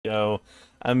go.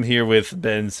 I'm here with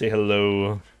Ben. Say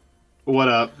hello. What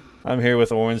up? I'm here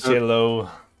with Orange. Say hello.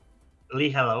 Lee,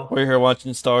 hello. We're here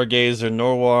watching Stargazer,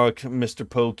 Norwalk, Mr.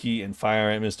 Pokey, and Fire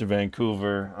Ant, Mr.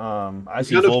 Vancouver. I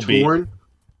see Volbeat. Torn.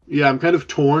 Yeah, I'm kind of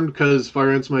torn because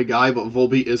Fire Ant's my guy, but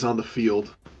Volbeat is on the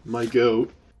field. My goat.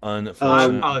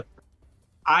 Unfortunate.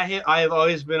 I have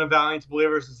always been a Valiants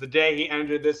believer since the day he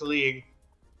entered this league.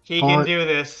 He can do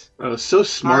this. So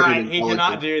smart. All right, he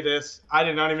cannot do this. I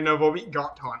did not even know Volbeat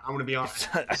got taunt. I'm gonna be honest.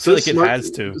 I feel like smart, it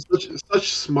has to.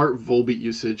 Such smart Volbeat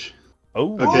usage.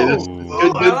 Oh, okay, that's good.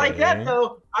 I like that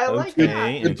though. I like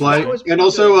that. Good play. And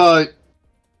also,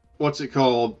 what's it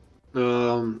called?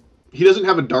 He doesn't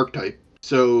have a dark type,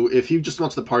 so if he just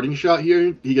wants the parting shot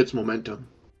here, he gets momentum.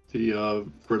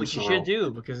 Which he should do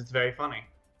because it's very funny.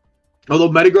 Although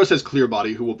Metagross has Clear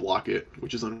Body, who will block it,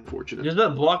 which is unfortunate. Does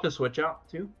that block the switch out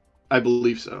too? I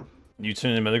believe so. You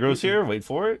turn in Metagross here. Wait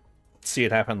for it. See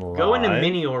it happen live. Go into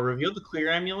Mini or reveal the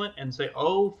Clear Amulet and say,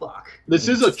 "Oh fuck." This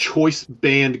is a choice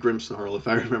banned Grimmsnarl, if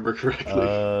I remember correctly.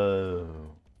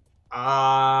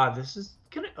 This is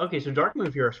gonna. Okay, so Dark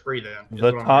Move here is free then.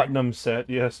 The Tottenham set,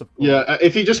 yes. Yeah,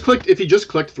 if he just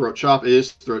clicked Throat Chop, it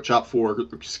is Throat Chop for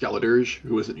Skeletorge,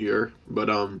 who isn't here. But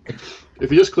if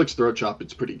he just clicks Throat Chop,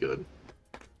 it's pretty good.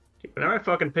 Whenever I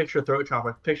fucking picture Throat Chop,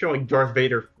 I picture like Darth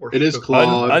Vader. Or it is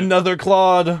Claude. Another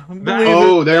Claude.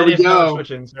 There we go.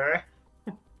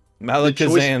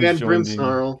 Alakazams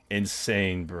joined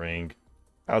insane bring.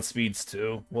 Outspeeds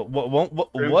too. What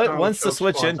wants to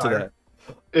switch into that?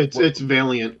 It's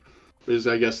Valiant is,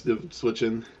 I guess, the switch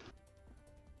in.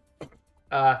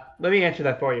 Let me answer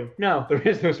that for you. No, there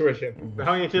is no switch in.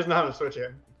 Valiant is not a switch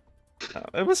in.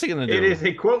 What's he gonna do? It is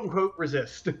a quote unquote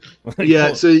resist.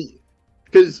 Yeah, so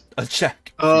because a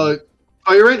check. Fire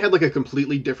Ant had like a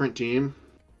completely different team.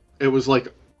 It was like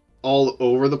all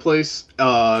over the place.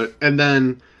 And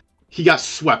then he got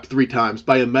swept 3 times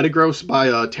by a Metagross, by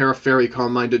a Terra Fairy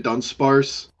Calm-Minded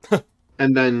Dunsparce,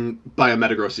 and then by a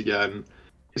Metagross again.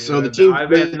 Dude, so the team. I've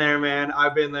been there, man.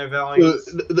 I've been there, Valiants.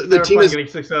 The team is getting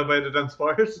 6-0 by the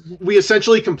Dunsparce. We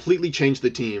essentially completely changed the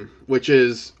team, which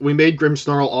is we made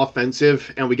Grimmsnarl offensive,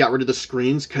 and we got rid of the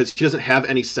screens because he doesn't have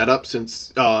any setup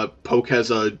since Poke has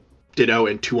a Ditto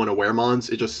and 2 Unaware Mons.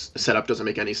 It just setup doesn't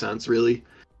make any sense really.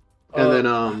 And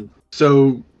then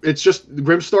so it's just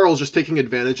Grimmsnarl is just taking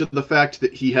advantage of the fact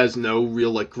that he has no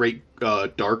real like great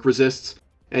dark resists.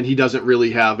 And he doesn't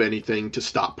really have anything to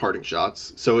stop parting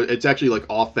shots, so it's actually like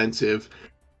offensive,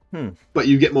 but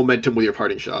you get momentum with your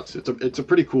parting shots. It's a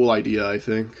pretty cool idea, I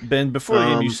think. Ben, before the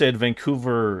game, you said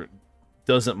Vancouver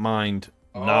doesn't mind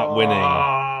not winning.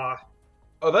 Yeah,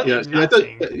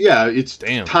 it's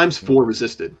 ×4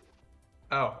 resisted.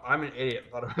 Oh, I'm an idiot.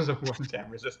 I thought it was a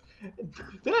 1-time resist.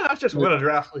 Did I not just win a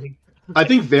draft league? I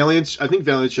think Valiant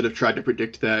should have tried to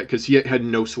predict that because he had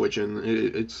no switch in.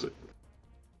 It is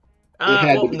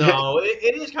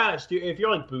kind of stupid. If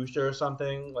you're like booster or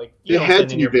something, like you don't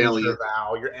send in your booster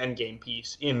Val, your end game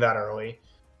piece in that early.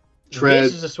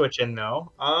 This is a switch in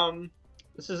though.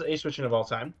 This is a switch in of all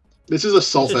time. This is a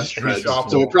Saltfest Tread,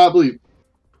 so probably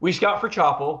we scout for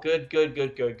Choppel. Good.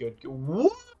 Woo!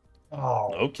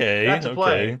 Oh, okay. That's a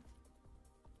play.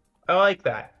 I like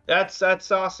that. That's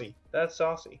saucy. That's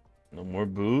saucy. No more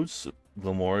boots.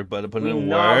 Glamorgan, but put in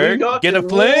work. Get a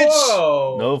flinch.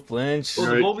 Whoa. No flinch. Well,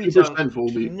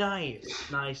 Volbeat. Nice.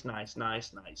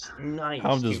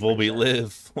 How does Volbeat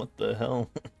live? What the hell?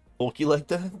 Volky like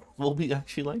that? Volbeat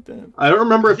actually like that? I don't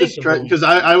remember if this Tread, because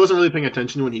I wasn't really paying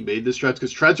attention when he made this Treads,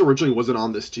 because Treads originally wasn't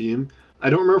on this team. I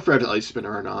don't remember if it had Ice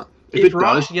Spinner or not. If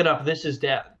rocks get up, this is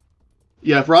dead.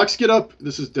 Yeah, if rocks get up,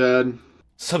 this is dead.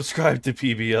 Subscribe to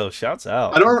PBO. Shouts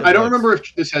out. I don't remember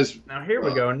if this has. Now here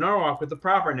we go. Norwalk with the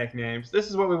proper nicknames.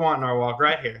 This is what we want, Norwalk,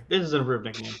 right here. This is an improved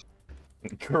nickname.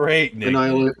 Great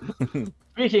nickname.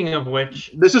 Speaking of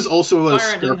which, this is also a.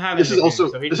 This is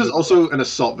also an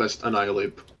Assault Vest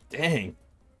Annihilate. Dang.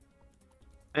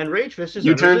 And Rage Fist is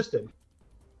unresisted.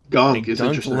 Gunk is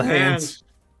interesting.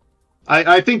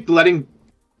 I think letting.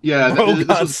 Yeah.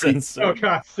 God sensor.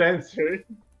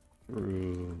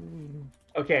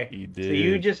 Okay, so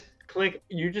you just click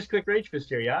Rage Fist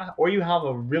here, yeah? Or you have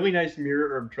a really nice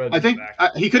mirror of Treads. I think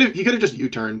he could have just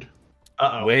U-turned.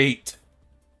 Wait.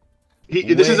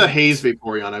 This is a Haze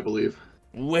Vaporeon, I believe.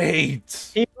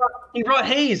 Wait. He brought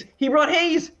Haze. He brought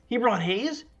Haze.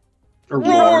 Or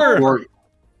Roar.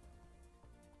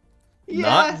 Yes.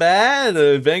 Not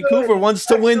bad. Vancouver wants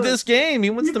to win this game. He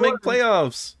wants to make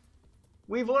playoffs.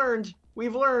 We've learned.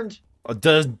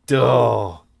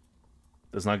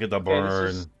 Does not get the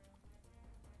burn.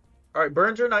 All right,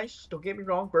 burns are nice. Don't get me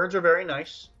wrong. Burns are very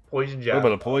nice. Poison jab. What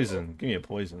about a poison? Give me a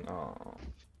poison. Oh.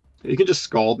 He can just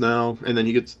Scald now, and then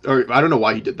he gets... Or, I don't know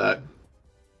why he did that.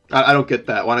 I don't get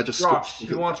that. Why not just... Rocks.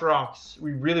 He wants rocks.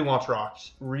 He really wants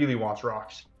rocks. Really wants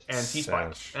rocks. And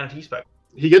T-Spike. And a T-Spike.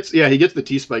 He gets the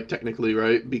T-Spike technically,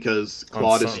 right? Because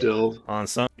Claude is still... On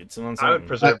some. It's on some. I would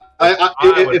preserve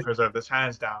I would preserve this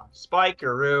hands down.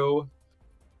 Spikeroo.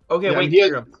 Okay, yeah, wait,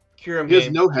 Kyurem. He has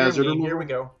no hazard removal. Here we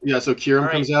go. Yeah, so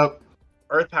Kyurem comes out.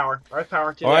 Earth Power. Earth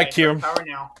Power today. Alright, Kyurem. Earth Power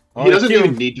now. He doesn't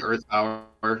even need to Earth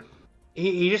Power.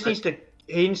 He just needs to...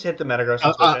 He needs to hit the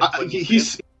Metagross.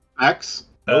 He's X.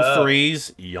 No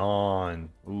freeze. Yawn.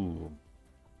 Ooh.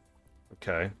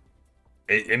 Okay.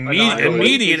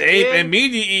 Immediate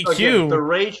EQ. Again, the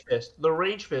Rage Fist. The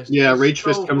Rage Fist. Yeah, Rage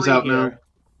Fist comes out now.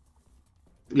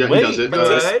 Yeah, he does it.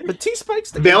 But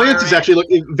T-Spike's the Valiants is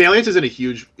actually Valiants is in a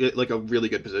huge, like a really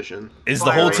good position. Is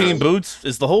the whole team boots?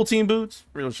 Is the whole team boots?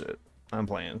 Real shit. I'm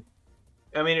playing.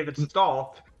 I mean, if it's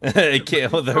stall. It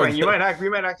can't. We might actually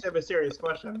have a serious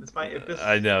question.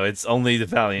 I know it's only the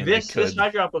Valiant. This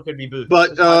Hydro Output could be boots.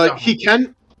 But he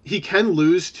can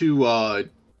lose to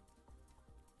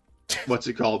what's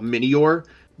it called, Minior,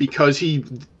 because he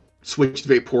switched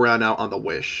Vaporeon out on the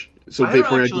Wish. So I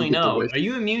don't actually know. Are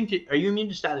you immune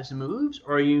to status moves,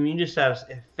 or are you immune to status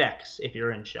effects if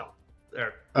you're in Shell?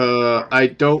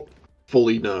 I don't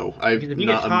fully know. If you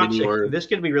get toxic, this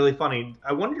could be really funny.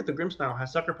 I wonder if the Grimmsnarl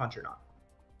has Sucker Punch or not.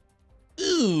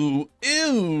 Ew.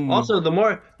 Also, the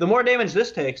more damage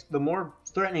this takes, the more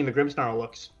threatening the Grimmsnarl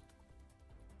looks.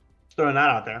 Just throwing that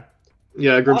out there.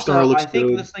 Yeah, Grimmsnarl looks good. I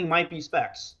think this thing might be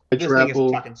Specs. This thing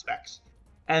is fucking Specs.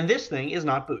 And this thing is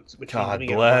not Boots, which God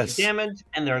means bless. Damage,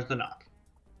 and there's the knock.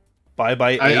 Bye.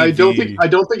 I don't think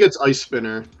it's Ice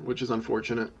Spinner, which is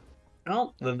unfortunate.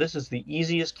 Well, this is the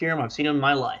easiest Kyurem I've seen in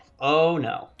my life. Oh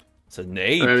no. It's a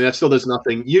nade. I mean, that still does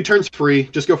nothing. U-turn's free.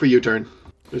 Just go for U-turn.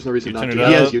 There's no reason not to.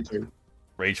 He has U-turn.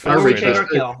 Rage Fist.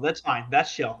 Kill. That's fine.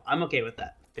 That's chill. I'm okay with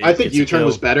that. I think U-turn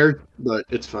was better, but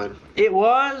it's fine. It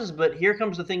was, but here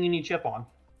comes the thing you need chip on.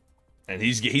 And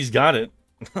he's got it.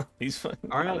 He's fine.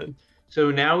 All right. So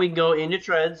now we go into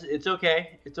treads. It's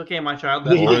okay. It's okay, my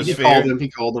child. He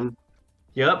called him.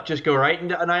 Yep. Just go right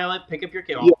into Annihilate. Pick up your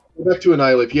kill. Yeah, go back to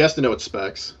Annihilate. He has to know its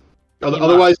specs.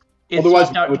 Otherwise, it's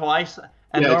swapped out twice,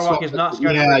 and Norwalk is not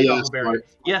scared of the barrier.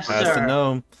 Yes, sir. Has to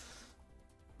know.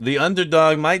 The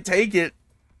underdog might take it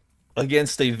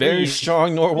against a very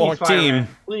strong Norwalk team.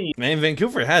 Man,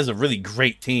 Vancouver has a really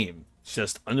great team. It's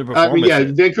just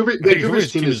underperforming.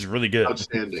 Vancouver's team is really good.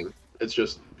 Outstanding. It's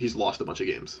just he's lost a bunch of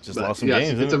games. Lost some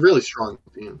games. It's a really strong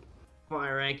team.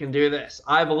 Fire Ant can do this.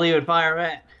 I believe in Fire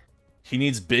Ant. He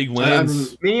needs big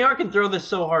wins. Minior can throw this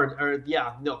so hard.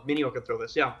 Minior can throw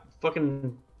this. Yeah,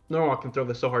 fucking Norwalk can throw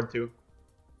this so hard too.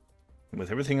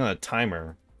 With everything on a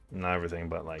timer, not everything,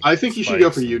 but like. I think you should go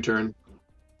for U-turn.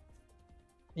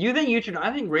 You think U-turn?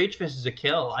 I think Rage Fist is a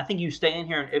kill. I think you stay in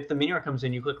here, and if the Minior comes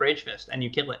in, you click Rage Fist and you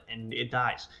kill it, and it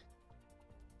dies.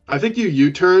 I think you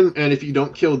U-turn, and if you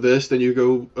don't kill this, then you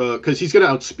go because he's gonna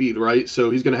outspeed, right? So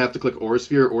he's gonna have to click Aura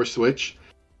Sphere or switch.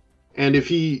 And if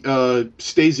he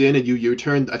stays in and you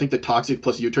U-turn, I think the Toxic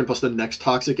plus U-turn plus the next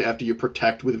Toxic after you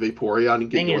protect with Vaporeon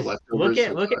and get your leftovers.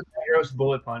 Look at Hero's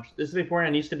Bullet Punch. This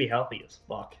Vaporeon needs to be healthy as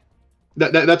fuck.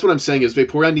 That's what I'm saying is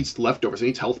Vaporeon needs leftovers. It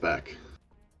needs health back.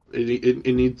 It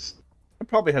needs. It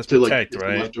probably has to Protect, like,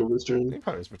 right? Leftovers turn. It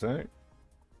probably has Protect.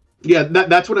 Yeah,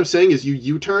 that's what I'm saying is you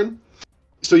U-turn,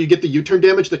 so you get the U-turn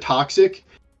damage, the Toxic,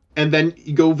 and then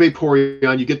you go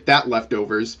Vaporeon, you get that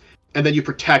leftovers. And then you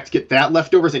protect, get that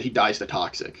leftovers, and he dies to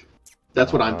Toxic.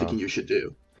 That's what I'm thinking you should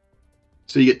do.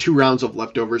 So you get 2 rounds of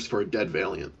leftovers for a dead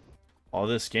Valiant. All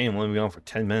this game only going for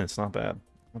 10 minutes. Not bad.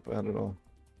 Not bad at all.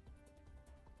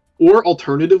 Or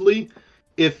alternatively,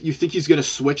 if you think he's going to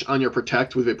switch on your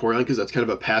Protect with Vaporeon, because that's kind of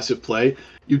a passive play,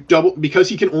 you double, because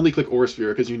he can only click Aura Sphere,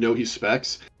 because you know he's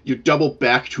Specs, you double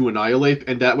back to Annihilate,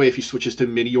 and that way if he switches to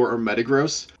Minior or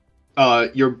Metagross,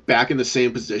 you're back in the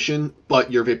same position,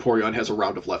 but your Vaporeon has a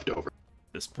round of leftover.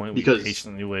 At this point, we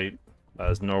patiently wait.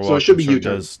 As Norwalk, so it should be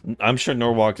U-turn. I'm sure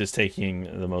Norwalk is taking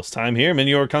the most time here.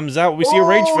 Minior comes out. We see a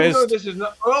Rage Fist. No, this is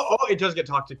not. It does get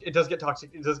toxic. It does get toxic.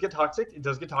 It does get toxic. It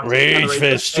does get toxic. Rage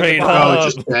Fist, straight up. Oh,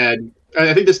 it's just bad.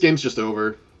 I think this game's just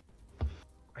over.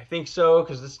 I think so,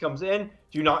 because this comes in.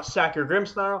 Do not sack your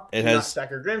Grimmsnarl. Do not sack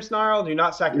your Grimmsnarl. Do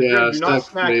not sack your Do not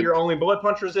sack your only Bullet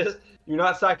Punch resist. Do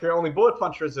not sack your only Bullet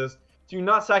Punch resist. Do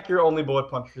not sack your only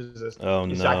Bullet Punch resist. Oh,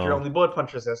 you sack your only Bullet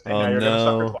Punch resist, and now you're going to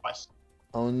sucker twice.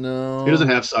 Oh, no. He doesn't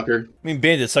have Sucker. I mean,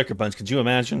 Bandit Sucker Punch. Could you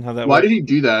imagine how that Why did he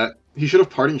do that? He should have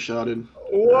Parting Shotted.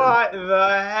 What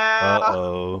the hell?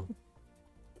 Uh-oh.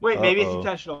 Wait, maybe it's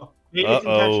intentional. Maybe it's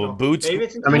intentional. Boots. Maybe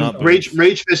it's intentional. I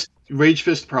mean, Rage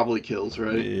Fist probably kills,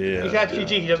 right? Yeah. He's at GG.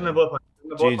 He doesn't have Bullet Punch.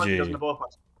 He doesn't have Bullet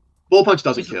Punch. Bullet Punch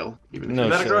doesn't kill. Even no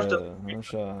shot. It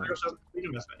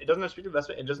doesn't have speed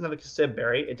investment. It doesn't have a Cassib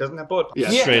Berry. It doesn't have Bullet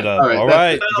Punch. Yeah, straight up. All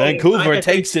right. Vancouver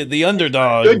takes it. The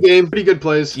underdog. Good game. Pretty good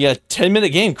plays. Yeah,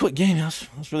 10-minute game. Quick game. That's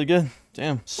really good.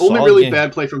 Damn. Only really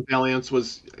bad play from Valiants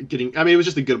was getting. I mean, it was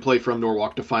just a good play from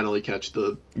Norwalk to finally catch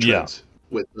the treads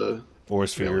with the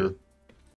Force Fear.